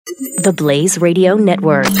The Blaze Radio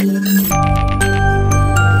Network.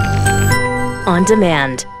 On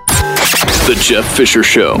demand. The Jeff Fisher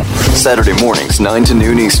Show. Saturday mornings, 9 to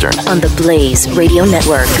noon Eastern. On the Blaze Radio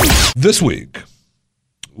Network. This week,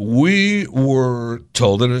 we were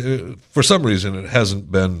told, and for some reason it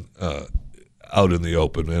hasn't been out in the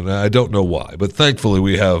open, and I don't know why, but thankfully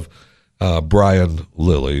we have Brian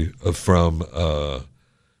Lilley from,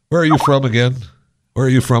 where are you from again?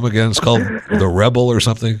 It's called The Rebel or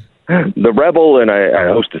something? The Rebel, and I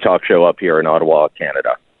host a talk show up here in Ottawa,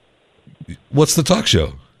 Canada. What's the talk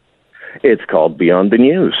show? It's called Beyond the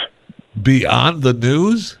News. Beyond the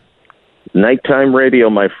News? Nighttime radio,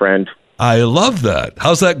 my friend. I love that.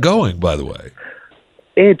 How's that going, by the way?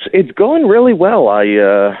 It's going really well.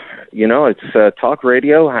 Talk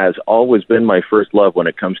radio has always been my first love when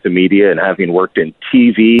it comes to media, and having worked in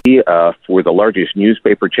TV for the largest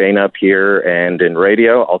newspaper chain up here and in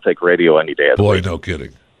radio, I'll take radio any day of the week. Boy, no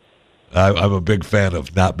kidding. I'm a big fan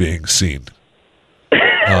of not being seen.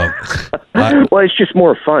 Well, it's just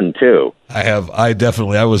more fun, too. I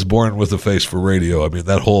was born with a face for radio. I mean,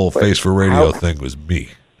 that whole face for radio thing was me.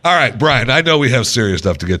 All right, Brian, I know we have serious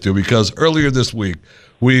stuff to get to because earlier this week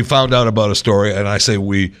we found out about a story, and I say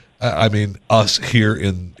we, I mean us here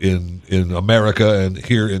in America and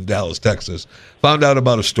here in Dallas, Texas, found out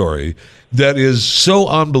about a story that is so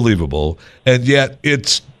unbelievable, and yet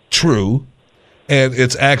it's true. And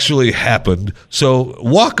it's actually happened. So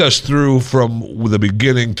walk us through from the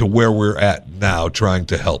beginning to where we're at now trying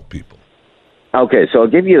to help people. Okay, so I'll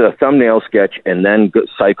give you the thumbnail sketch and then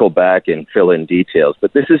cycle back and fill in details.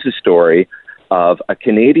 But this is a story of a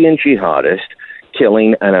Canadian jihadist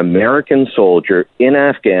killing an American soldier in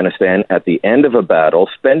Afghanistan at the end of a battle,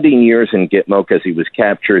 spending years in Gitmo because he was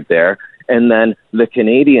captured there, and then the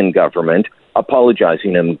Canadian government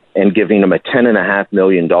apologizing him and giving him a $10.5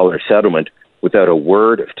 million settlement without a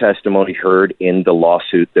word of testimony heard in the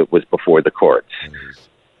lawsuit that was before the courts.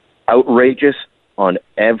 Outrageous on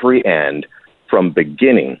every end, from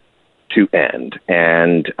beginning to end.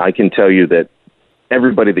 And I can tell you that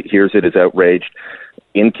everybody that hears it is outraged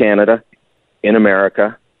in Canada, in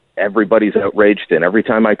America. Everybody's outraged. And every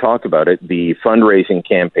time I talk about it, the fundraising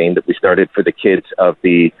campaign that we started for the kids of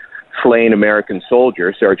the slain American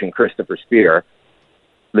soldier, Sergeant Christopher Spear,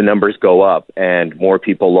 the numbers go up and more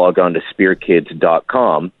people log on to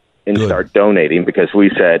spearkids.com and start donating, because we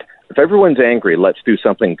said, if everyone's angry, let's do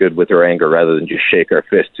something good with our anger rather than just shake our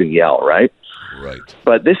fists and yell, right? Right.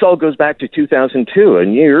 But this all goes back to 2002,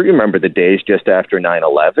 and you remember the days just after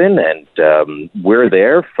 9/11, and we're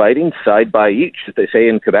there fighting side by each, as they say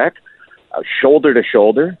in Quebec, shoulder to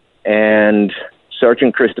shoulder, and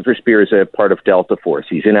Sergeant Christopher Spear is a part of Delta Force.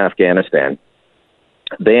 He's in Afghanistan.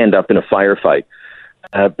 They end up in a firefight.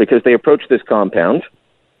 Because they approached this compound,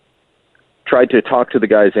 tried to talk to the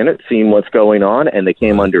guys in it, seeing what's going on, and they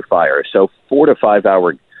came under fire. So 4 to 5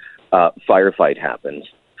 hour firefight happens.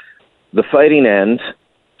 The fighting ends.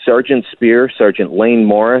 Sergeant Spear, Sergeant Lane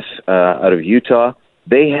Morris out of Utah,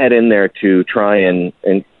 they head in there to try and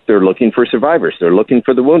they're looking for survivors. They're looking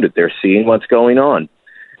for the wounded. They're seeing what's going on.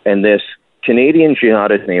 And this Canadian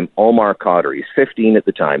jihadist named Omar Khadr, he's 15 at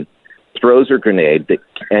the time, throws a grenade that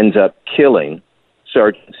ends up killing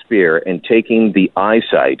Sergeant Spear and taking the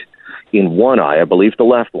eyesight in one eye, I believe the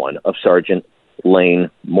left one, of Sergeant Lane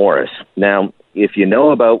Morris. Now, if you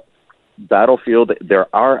know about battlefield, there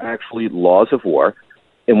are actually laws of war,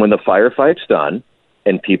 and when the firefight's done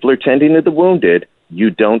and people are tending to the wounded, you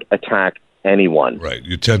don't attack anyone. Right,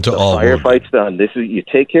 you tend to all firefight's done. This is, you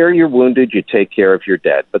take care of your wounded, you take care of your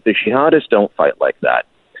dead. But the jihadists don't fight like that.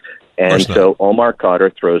 And so Omar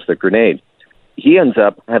Khadr throws the grenade. He ends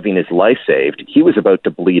up having his life saved. He was about to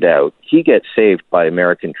bleed out. He gets saved by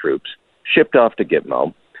American troops, shipped off to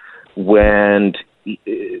Gitmo. When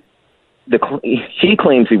he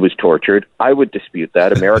claims he was tortured, I would dispute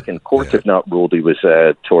that. American courts have not ruled he was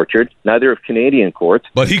tortured. Neither have Canadian courts.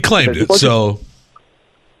 But he claimed it, so...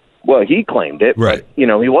 Well, he claimed it. Right. But,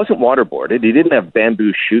 he wasn't waterboarded. He didn't have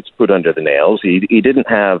bamboo shoots put under the nails. He didn't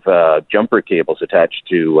have jumper cables attached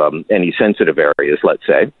to any sensitive areas, let's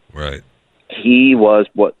say. Right. He was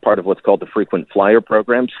part of what's called the frequent flyer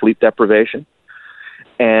program, sleep deprivation.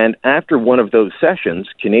 And after one of those sessions,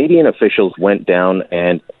 Canadian officials went down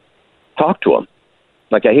and talked to him.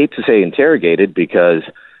 Like, I hate to say interrogated because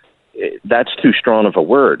that's too strong of a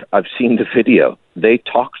word. I've seen the video. They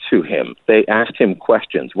talked to him. They asked him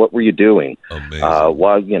questions. What were you doing? Amazing.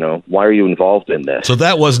 Why are you involved in this? So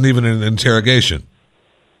that wasn't even an interrogation.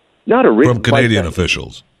 Not a from Canadian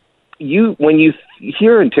officials. When you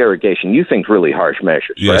hear interrogation, you think really harsh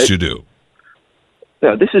measures. Yes, right? you do.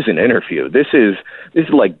 No, this is an interview. This is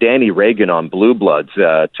like Danny Reagan on Blue Bloods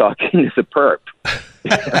talking to the perp.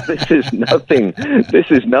 This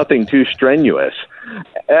is nothing too strenuous.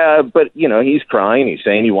 But, he's crying. He's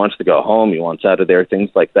saying he wants to go home. He wants out of there, things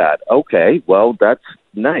like that. Okay, well, that's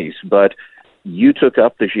nice. But you took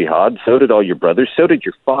up the jihad. So did all your brothers. So did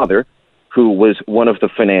your father, who was one of the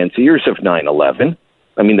financiers of 9/11.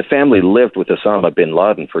 I mean, the family lived with Osama bin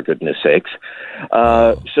Laden, for goodness sakes.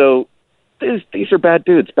 So these are bad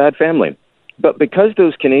dudes, bad family. But because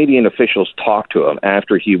those Canadian officials talked to him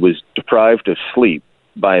after he was deprived of sleep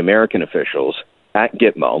by American officials at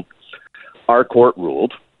Gitmo, our court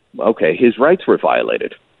ruled, okay, his rights were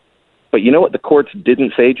violated. But you know what the courts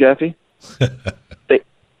didn't say, Jeffy?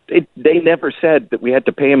 They never said that we had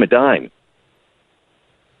to pay him a dime.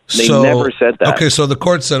 They never said that. Okay, so the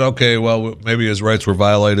court said, okay, well, maybe his rights were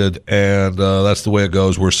violated, and that's the way it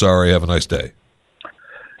goes. We're sorry. Have a nice day.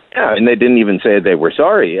 Yeah, and they didn't even say they were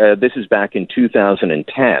sorry. This is back in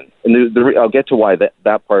 2010. And I'll get to why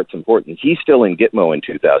that part's important. He's still in Gitmo in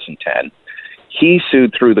 2010. He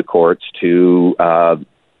sued through the courts to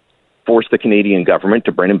force the Canadian government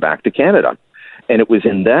to bring him back to Canada. And it was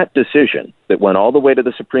in that decision that went all the way to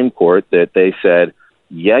the Supreme Court that they said,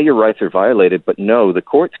 yeah, your rights are violated, but no, the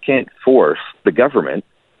courts can't force the government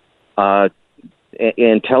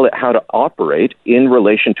and tell it how to operate in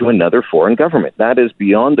relation to another foreign government. That is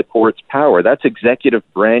beyond the court's power. That's executive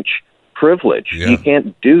branch privilege. Yeah. You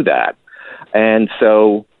can't do that. And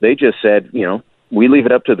so they just said, we leave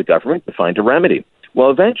it up to the government to find a remedy.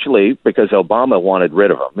 Well, eventually, because Obama wanted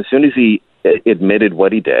rid of him, as soon as he admitted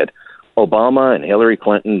what he did, Obama and Hillary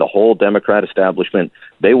Clinton, the whole Democrat establishment,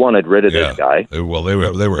 they wanted rid of this guy. They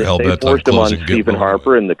were hell bent on forced him on Stephen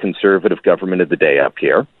Harper and the conservative government of the day up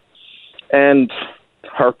here. And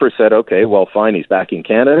Harper said, okay, well, fine, he's back in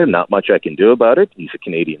Canada. Not much I can do about it. He's a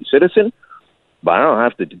Canadian citizen, but I don't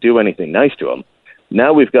have to do anything nice to him.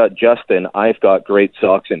 Now we've got Justin, I've got great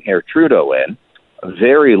socks and hair Trudeau in, a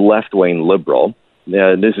very left-wing liberal.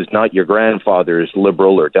 This is not your grandfather's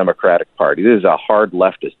Liberal or Democratic Party. This is a hard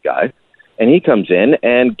leftist guy. And he comes in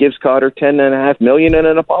and gives Cotter $10.5 million in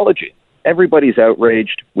an apology. Everybody's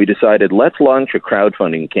outraged. We decided, let's launch a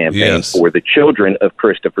crowdfunding campaign for the children of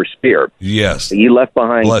Christopher Speer. Yes. He left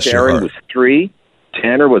behind Sharon was 3.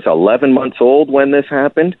 Tanner was 11 months old when this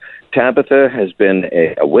happened. Tabitha has been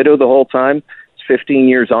a widow the whole time. It's 15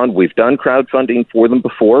 years on. We've done crowdfunding for them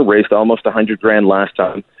before, raised almost $100,000 last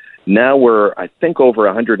time. Now we're, I think, over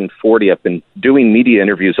 140. I've been doing media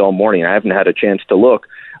interviews all morning. I haven't had a chance to look,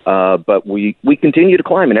 but we continue to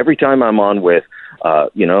climb. And every time I'm on with,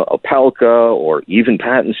 Opelka or even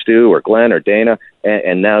Pat and Stu or Glenn or Dana,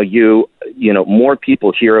 and now more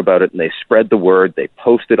people hear about it and they spread the word. They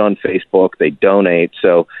post it on Facebook. They donate.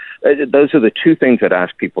 So those are the two things I'd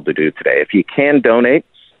ask people to do today. If you can donate,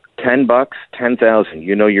 $10, $10,000.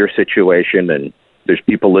 You know your situation, and there's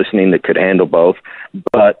people listening that could handle both.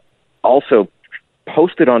 But also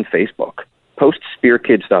post it on Facebook. Post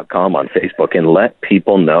SpearKids.com on Facebook and let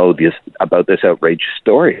people know about this outrageous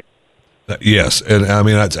story. Yes, and I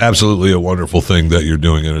mean, it's absolutely a wonderful thing that you're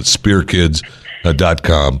doing, and it's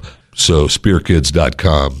SpearKids.com. So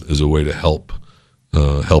SpearKids.com is a way to help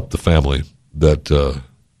the family that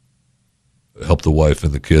help the wife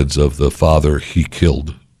and the kids of the father he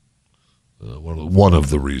killed. One of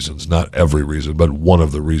the reasons, not every reason, but one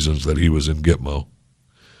of the reasons that he was in Gitmo.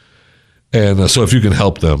 And so if you can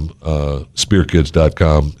help them,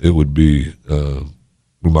 SpearKids.com, it would be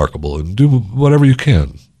remarkable. And do whatever you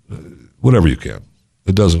can. Whatever you can.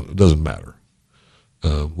 It doesn't matter.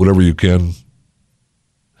 Whatever you can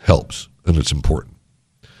helps, and it's important.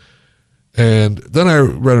 And then I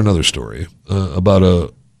read another story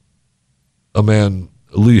about a man,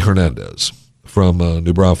 Lee Hernandez, from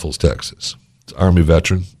New Braunfels, Texas. It's an Army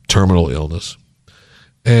veteran, terminal illness.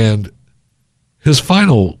 And his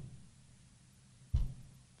final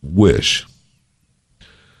wish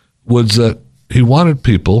was that he wanted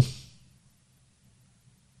people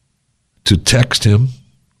to text him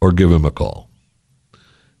or give him a call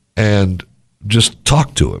and just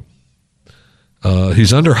talk to him.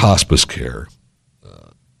 He's under hospice care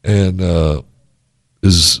and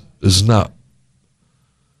is not.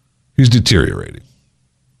 He's deteriorating,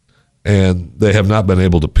 and they have not been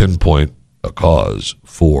able to pinpoint a cause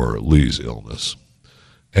for Lee's illness,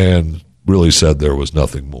 and really said there was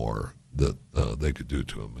nothing more that they could do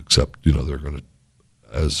to him except, they're going to,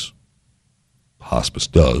 as hospice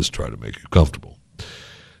does, try to make you comfortable.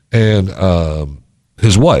 And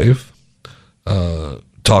his wife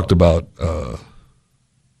talked about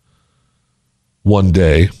one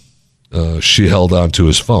day she held on to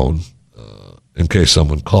his phone in case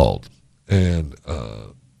someone called. And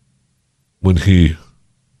when he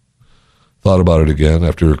thought about it again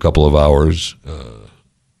after a couple of hours,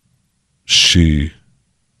 she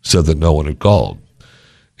said that no one had called.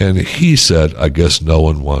 And he said, I guess no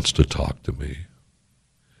one wants to talk to me.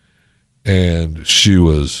 And she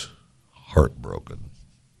was heartbroken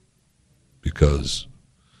because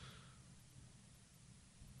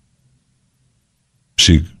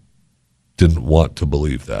she didn't want to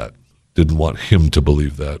believe that, didn't want him to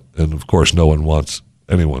believe that. And of course, no one wants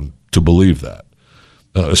anyone to believe that,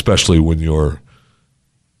 especially when you're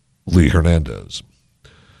Lee Hernandez.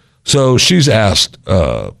 So she's asked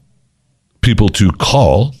people to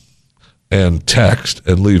call and text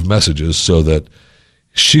and leave messages so that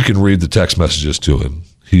she can read the text messages to him.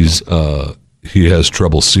 He has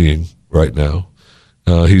trouble seeing right now.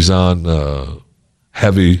 He's on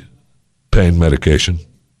heavy pain medication.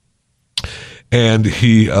 And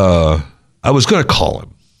I was going to call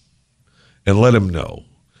him and let him know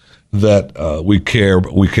that we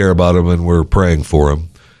care about him and we're praying for him.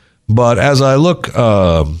 But as I look,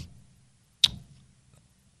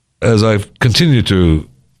 as I continue to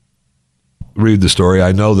read the story,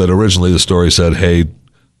 I know that originally the story said, hey,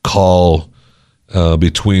 call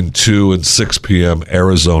between 2 and 6 p.m.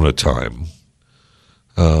 Arizona time,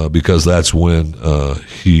 because that's when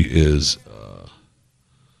he is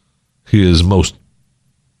most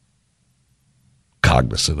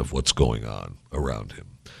cognizant of what's going on around him.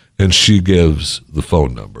 And she gives the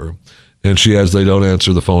phone number, and she adds they don't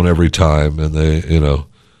answer the phone every time, and they,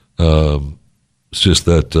 it's just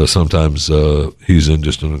that sometimes he's in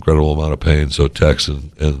just an incredible amount of pain, so text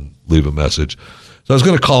and leave a message. So I was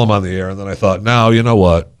going to call him on the air, and then I thought, now, you know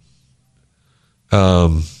what?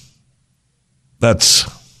 This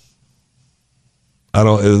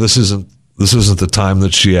isn't the time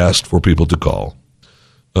that she asked for people to call,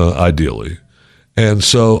 ideally. And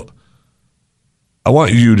so I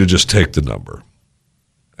want you to just take the number.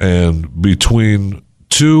 And between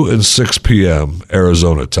 2 and 6 p.m.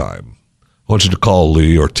 Arizona time, I want you to call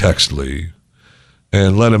Lee or text Lee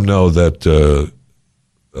and let him know that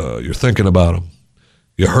you're thinking about him.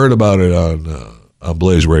 You heard about it on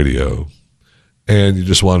Blaze Radio, and you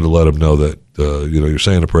just wanted to let him know that you're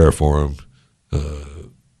saying a prayer for him.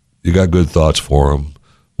 You got good thoughts for him.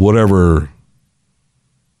 Whatever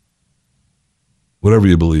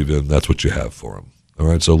you believe in, that's what you have for him. All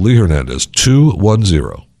right, so Lee Hernandez,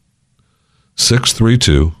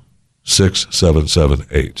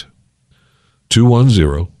 210-632-6778.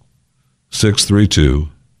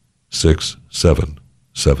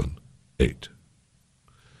 210-632-6778.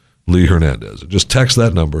 Lee Hernandez. Just text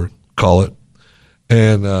that number, call it,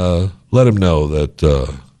 and let him know that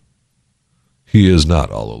he is not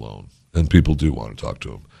all alone, and people do want to talk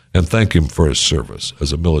to him. And thank him for his service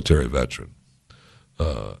as a military veteran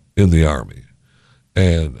in the Army.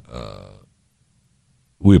 And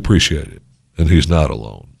we appreciate it. And he's not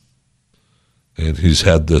alone. And he's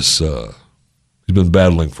had this, he's been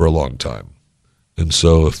battling for a long time. And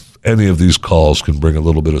so if any of these calls can bring a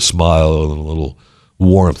little bit of smile and a little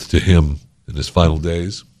warmth to him in his final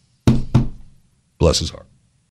days, bless his heart.